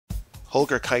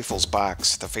Holger Keifel's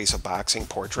box, The Face of Boxing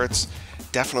Portraits,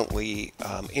 definitely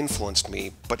influenced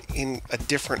me, but in a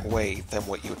different way than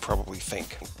what you would probably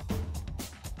think.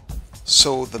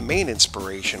 So the main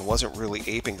inspiration wasn't really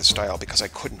aping the style because I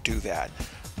couldn't do that,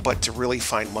 but to really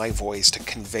find my voice to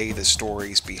convey the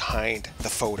stories behind the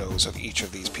photos of each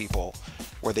of these people.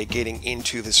 Were they getting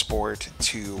into the sport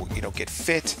to, get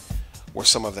fit? Were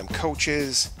some of them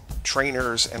coaches,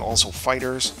 trainers, and also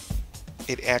fighters?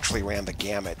 It actually ran the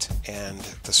gamut, and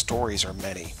the stories are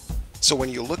many. So when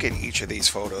you look at each of these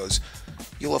photos,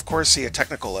 you'll of course see a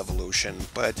technical evolution,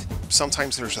 but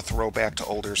sometimes there's a throwback to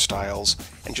older styles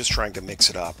and just trying to mix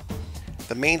it up.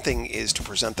 The main thing is to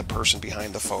present the person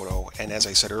behind the photo, and as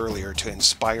I said earlier, to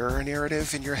inspire a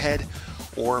narrative in your head,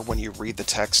 or when you read the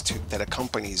text that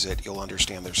accompanies it, you'll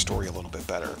understand their story a little bit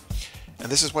better.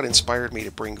 And this is what inspired me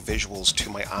to bring visuals to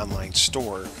my online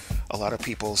store. A lot of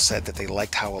people said that they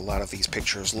liked how a lot of these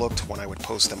pictures looked when I would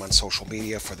post them on social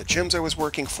media for the gyms I was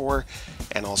working for,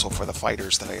 and also for the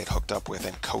fighters that I had hooked up with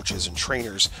and coaches and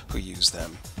trainers who used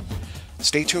them.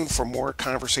 Stay tuned for more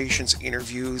conversations,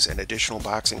 interviews, and additional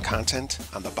boxing content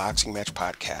on the Boxing Match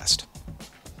Podcast.